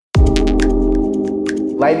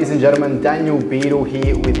Ladies and gentlemen, Daniel Beadle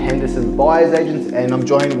here with Henderson Buyers Agents, and I'm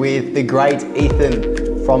joined with the great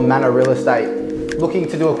Ethan from Manor Real Estate. Looking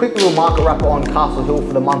to do a quick little market wrap on Castle Hill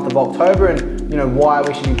for the month of October, and why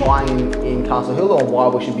we should be buying in Castle Hill or why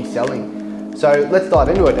we should be selling. So let's dive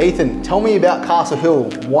into it. Ethan, tell me about Castle Hill.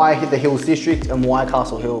 Why hit the Hills District and why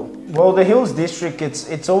Castle Hill? Well, the Hills District,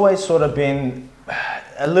 it's always sort of been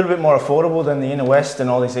a little bit more affordable than the inner west and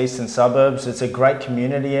all these eastern suburbs. It's a great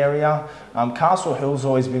community area. Castle Hill's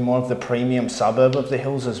always been more of the premium suburb of the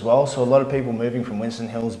Hills as well. So a lot of people moving from Winston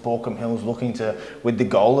Hills, Borkham Hills, looking to, with the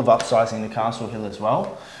goal of upsizing the Castle Hill as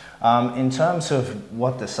well. In terms of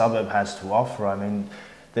what the suburb has to offer, I mean,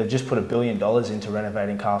 they've just put $1 billion into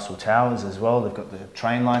renovating Castle Towers as well. They've got the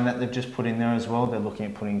train line that they've just put in there as well. They're looking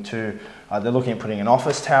at putting an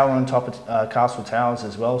office tower on top of Castle Towers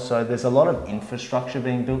as well. So there's a lot of infrastructure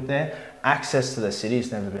being built there. Access to the city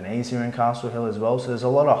has never been easier in Castle Hill as well. So there's a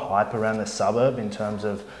lot of hype around the suburb in terms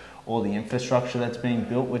of all the infrastructure that's being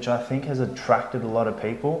built, which I think has attracted a lot of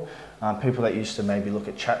people. People that used to maybe look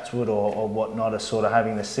at Chatswood or whatnot are sort of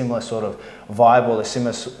having the similar sort of vibe or the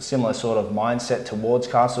similar sort of mindset towards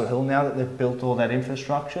Castle Hill now that they've built all that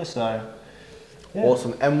infrastructure. So, yeah.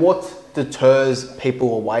 Awesome. And what deters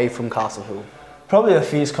people away from Castle Hill? Probably the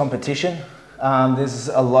fierce competition. There's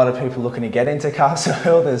a lot of people looking to get into Castle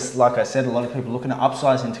Hill. There's, like I said, a lot of people looking to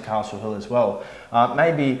upsize into Castle Hill as well.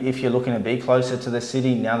 Maybe if you're looking to be closer to the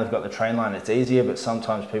city, now they've got the train line, it's easier, but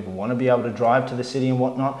sometimes people want to be able to drive to the city and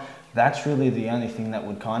whatnot. That's really the only thing that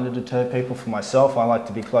would kind of deter people. For myself, I like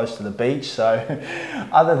to be close to the beach. So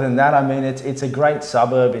other than that, I mean, it's a great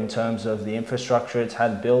suburb in terms of the infrastructure it's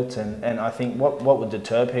had built. And I think what would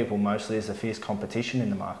deter people mostly is the fierce competition in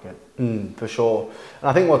the market. For sure. And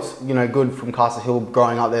I think what's good from Castle Hill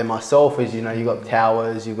growing up there myself is, you've got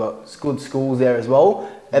towers, you've got good schools there as well.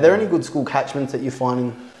 Are there any good school catchments that you're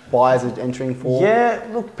finding buyers are entering for? Yeah,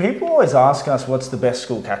 look, people always ask us what's the best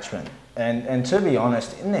school catchment. And to be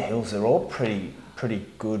honest, in the Hills, they're all pretty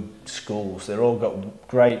good schools. They're all got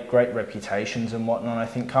great reputations and whatnot. I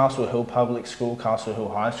think Castle Hill Public School, Castle Hill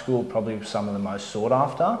High School, probably some of the most sought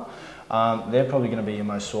after. They're probably going to be your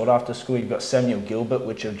most sought after school. You've got Samuel Gilbert,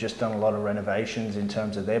 which have just done a lot of renovations in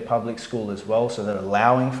terms of their public school as well. So they're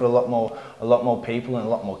allowing for a lot more people and a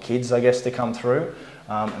lot more kids, I guess, to come through,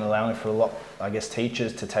 and allowing for a lot, I guess,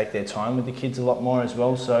 teachers to take their time with the kids a lot more as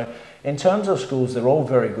well. So in terms of schools, they're all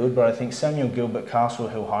very good, but I think Samuel Gilbert, Castle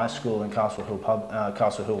Hill High School and Castle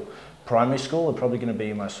Hill Primary School are probably going to be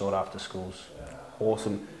your most sought after schools.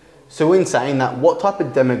 Awesome. So in saying that, what type of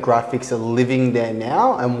demographics are living there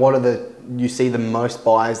now, and what are you see the most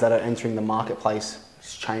buyers that are entering the marketplace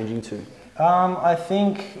changing to? I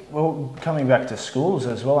think, well, coming back to schools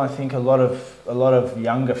as well, I think a lot of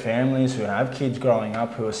younger families who have kids growing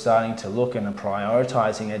up who are starting to look and are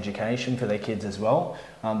prioritising education for their kids as well.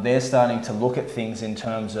 They're starting to look at things in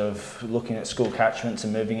terms of looking at school catchments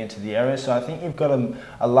and moving into the area. So I think you've got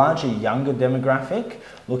a larger younger demographic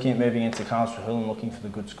looking at moving into Castle Hill and looking for the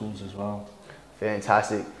good schools as well.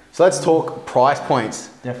 Fantastic. So let's talk price points.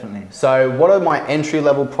 Definitely. So what are my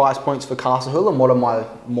entry-level price points for Castle Hill, and what are my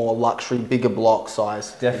more luxury, bigger block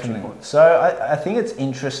size? Definitely. So I think it's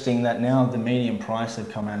interesting that now the median price they've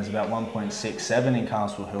come out is about 1.67 in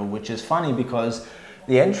Castle Hill, which is funny because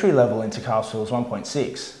the entry level into Castle Hill is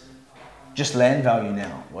 1.6. Just land value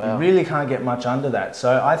now. Wow. You really can't get much under that.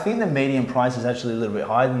 So I think the median price is actually a little bit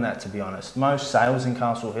higher than that, to be honest. Most sales in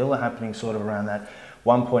Castle Hill are happening sort of around that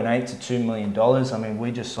 $1.8 to $2 million. I mean,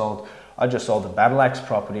 I just sold a Battle Axe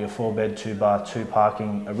property, a 4-bed, 2-bath, 2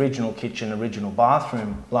 parking, original kitchen, original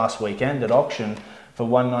bathroom last weekend at auction for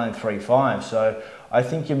 $1,935. So I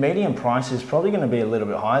think your median price is probably going to be a little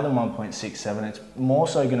bit higher than 1.67. It's more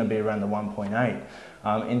so going to be around the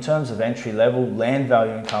 1.8. In terms of entry level, land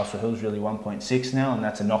value in Castle Hill is really 1.6 now, and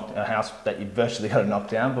that's a house that you've virtually got to knock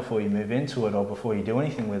down before you move into it or before you do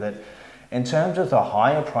anything with it. In terms of the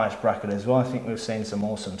higher price bracket as well, I think we've seen some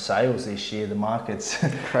awesome sales this year. The market's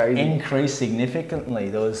increased significantly.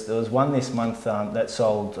 There was one this month that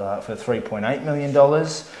sold for $3.8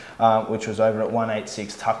 million, which was over at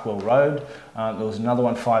 186 Tuckwell Road. There was another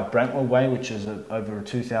one, 5 Brentwell Way, which is over a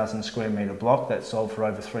 2,000 square metre block that sold for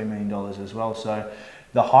over $3 million as well. So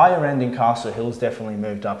the higher end in Castle Hill's definitely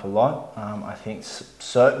moved up a lot. I think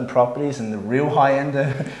certain properties and the real high end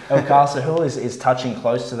of Castle Hill is touching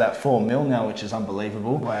close to that $4 million now, which is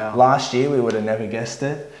unbelievable. Wow. Last year we would have never guessed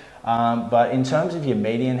it. But in terms of your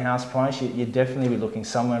median house price, you'd definitely be looking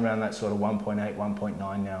somewhere around that sort of 1.8,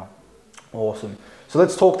 1.9 now. Awesome. So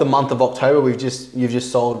let's talk the month of October. You've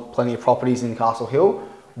just sold plenty of properties in Castle Hill.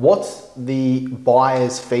 What's the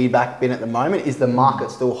buyers' feedback been at the moment? Is the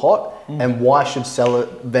market still hot? And why should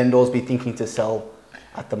vendors be thinking to sell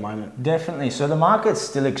at the moment? Definitely. So the market's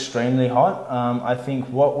still extremely hot. I think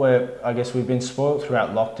we've been spoiled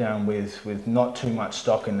throughout lockdown with not too much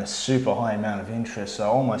stock and a super high amount of interest. So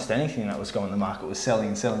almost anything that was going in the market was selling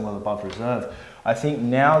and selling well above reserve. I think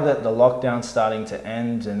now that the lockdown's starting to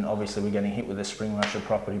end and obviously we're getting hit with the spring rush of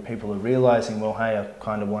property, people are realising, well, hey, I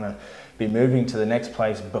kind of want to be moving to the next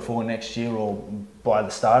place before next year or by the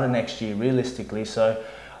start of next year, realistically. So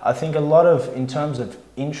I think in terms of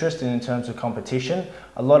interest and in terms of competition,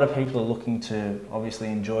 a lot of people are looking to obviously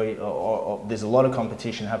enjoy, or there's a lot of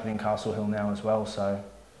competition happening in Castle Hill now as well. So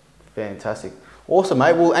fantastic. Awesome,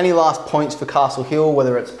 mate. Well, any last points for Castle Hill,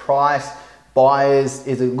 whether it's price, buyers,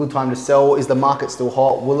 is it a good time to sell? Is the market still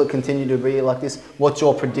hot? Will it continue to be like this? What's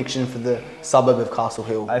your prediction for the suburb of Castle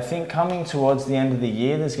Hill? I think coming towards the end of the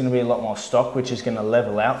year, there's going to be a lot more stock, which is going to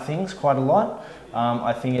level out things quite a lot.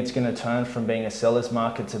 I think it's going to turn from being a seller's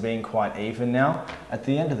market to being quite even now. At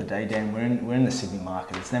the end of the day, Dan, we're in the Sydney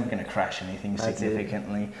market. It's never going to crash anything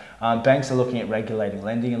significantly. Banks are looking at regulating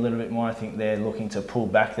lending a little bit more. I think they're looking to pull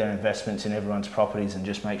back their investments in everyone's properties and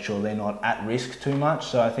just make sure they're not at risk too much.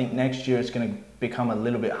 So I think next year it's going to become a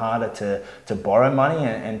little bit harder to borrow money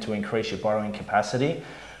and to increase your borrowing capacity.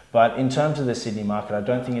 But in terms of the Sydney market, I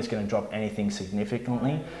don't think it's going to drop anything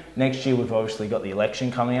significantly. Next year, we've obviously got the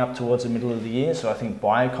election coming up towards the middle of the year, so I think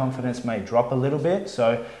buyer confidence may drop a little bit.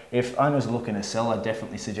 So if owners are looking to sell, I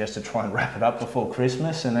definitely suggest to try and wrap it up before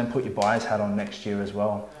Christmas and then put your buyer's hat on next year as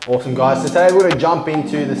well. Awesome, guys. So today we're going to jump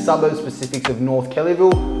into the suburb specifics of North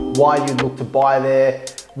Kellyville, why you'd look to buy there,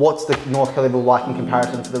 what's the North Kellyville like in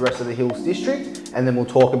comparison to the rest of the Hills District, and then we'll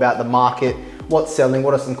talk about the market, what's selling,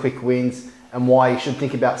 what are some quick wins, and why you should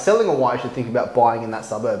think about selling or why you should think about buying in that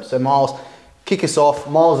suburb. So Miles, kick us off.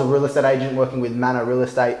 Miles is a real estate agent working with Manor Real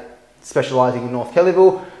Estate, specialising in North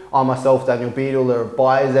Kellyville. I myself, Daniel Beadle, are a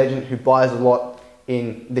buyer's agent who buys a lot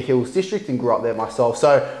in the Hills District and grew up there myself.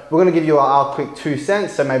 So we're going to give you our quick 2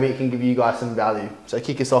 cents, so maybe it can give you guys some value. So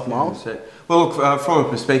kick us off, Miles. Well, look, from a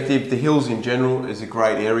perspective, the Hills in general is a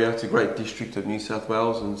great area. It's a great district of New South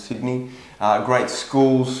Wales and Sydney. Great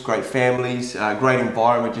schools, great families, great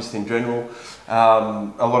environment just in general.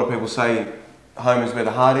 A lot of people say home is where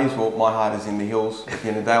the heart is. Well, my heart is in the Hills. At the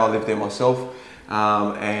end of the day, I live there myself,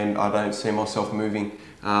 and I don't see myself moving.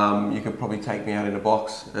 You could probably take me out in a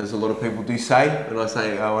box, as a lot of people do say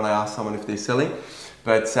when I ask someone if they're selling.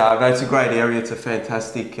 But it's a great area. It's a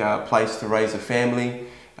fantastic place to raise a family.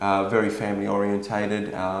 Very family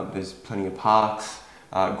orientated. There's plenty of parks,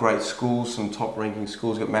 great schools, some top ranking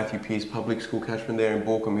schools. Got Matthew Pearce Public School catchment there in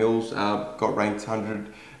Borkham Hills. Got ranked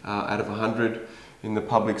 100 out of 100 in the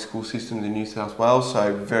public school systems in New South Wales.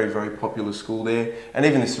 So very, very popular school there. And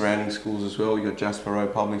even the surrounding schools as well. You've got Jasper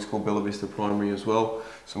Road Public School, Bella Vista Primary as well.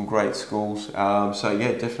 Some great schools. So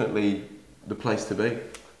yeah, definitely the place to be.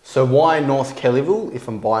 So why North Kellyville if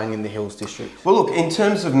I'm buying in the Hills District? Well, look, in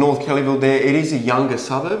terms of North Kellyville there, it is a younger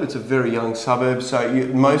suburb. It's a very young suburb. So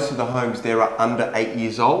most of the homes there are under 8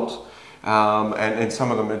 years old. And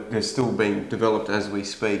some of them they're still being developed as we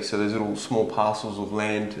speak. So there's little small parcels of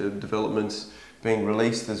land developments being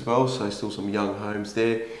released as well. So still some young homes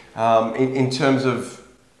there. In terms of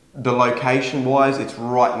the location wise, it's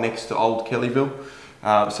right next to Old Kellyville.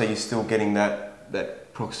 So you're still getting that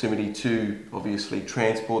proximity to obviously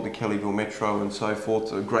transport, the Kellyville Metro and so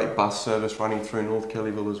forth. A great bus service running through North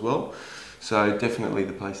Kellyville as well. So definitely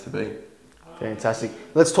the place to be. Fantastic.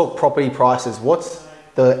 Let's talk property prices. What's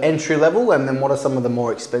the entry level and then what are some of the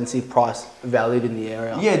more expensive price valued in the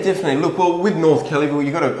area? Yeah, definitely. Look, well, with North Kellyville,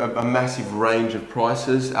 you've got a massive range of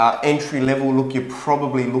prices. Entry level, look, you're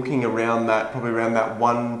probably looking around that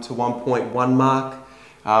 1 to 1.1 mark.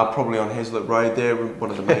 Probably on Heslett Road there,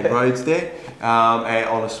 one of the main roads there, and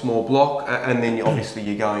on a small block. And then obviously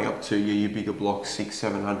you're going up to your bigger blocks,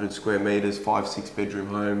 600-700 square metres, 5-6 bedroom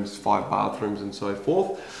homes, 5 bathrooms and so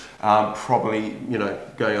forth. Probably,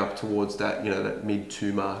 going up towards that, that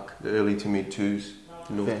mid-2 mark, the early to mid-2s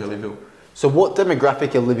in North Kellyville. So what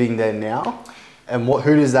demographic are living there now? And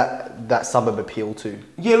who does that suburb appeal to?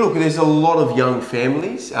 Yeah, look, there's a lot of young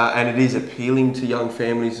families, and it is appealing to young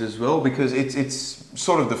families as well because it's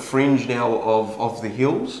sort of the fringe now of the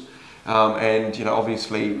Hills, and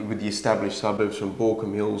obviously with the established suburbs from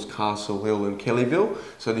Borkham Hills, Castle Hill, and Kellyville.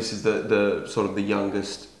 So this is the sort of the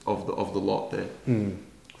youngest of the lot there.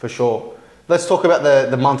 For sure. Let's talk about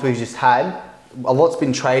the month we've just had. A lot's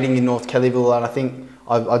been trading in North Kellyville, and I think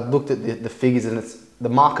I looked at the figures, and the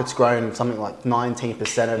market's grown something like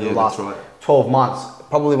 19% over the last 12 months.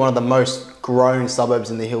 Probably one of the most grown suburbs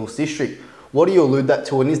in the Hills District. What do you allude that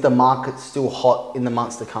to, and is the market still hot in the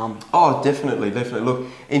months to come? Oh, definitely. Look,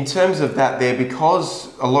 in terms of that there,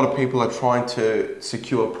 because a lot of people are trying to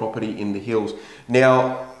secure property in the hills.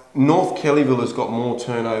 Now, North Kellyville has got more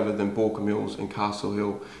turnover than Balker Mills and Castle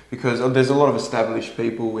Hill, because there's a lot of established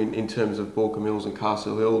people in terms of Balker Mills and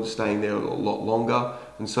Castle Hill staying there a lot longer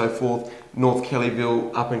and so forth. North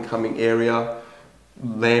Kellyville, up and coming area,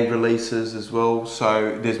 land releases as well,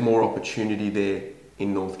 so there's more opportunity there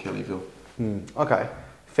in North Kellyville. Okay,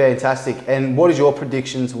 fantastic. And what is your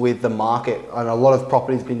predictions with the market? I know a lot of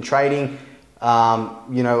property's been trading.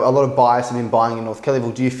 You know, a lot of buyers have been buying in North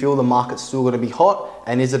Kellyville. Do you feel the market's still going to be hot?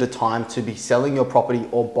 And is it a time to be selling your property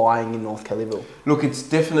or buying in North Kellyville? Look, it's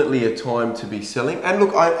definitely a time to be selling. And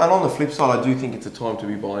look, and on the flip side, I do think it's a time to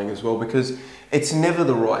be buying as well, because it's never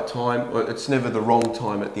the right time, or it's never the wrong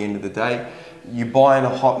time at the end of the day. You buy in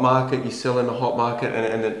a hot market, you sell in a hot market,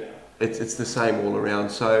 and it's the same all around.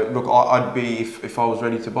 So look, I'd be, if I was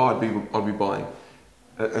ready to buy, I'd be buying,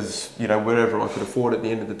 as you know, wherever I could afford at the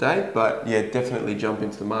end of the day. But yeah, definitely jump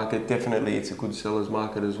into the market. Definitely, it's a good seller's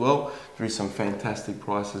market as well. There is some fantastic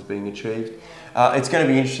prices being achieved. It's going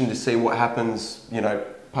to be interesting to see what happens, you know,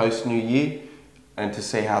 post New Year, and to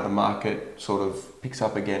see how the market sort of picks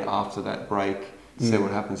up again after that break. See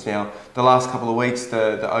what happens. Now, the last couple of weeks,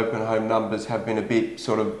 the open home numbers have been a bit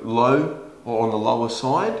sort of low, or on the lower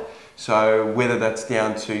side. So whether that's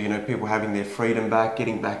down to, you know, people having their freedom back,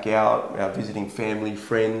 getting back out, visiting family,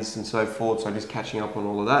 friends and so forth, so just catching up on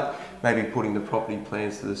all of that, maybe putting the property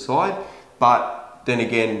plans to the side. But then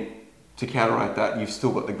again, to counteract that, you've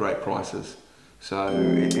still got the great prices. So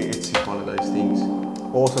it's just one of those things.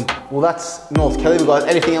 Awesome. Well, that's North Kellyville, guys.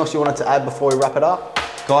 Anything else you wanted to add before we wrap it up?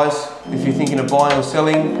 Guys, if you're thinking of buying or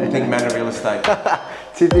selling, think Manor Real Estate.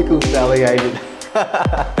 Typical selling agent.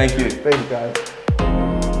 Thank you. Thanks, guys.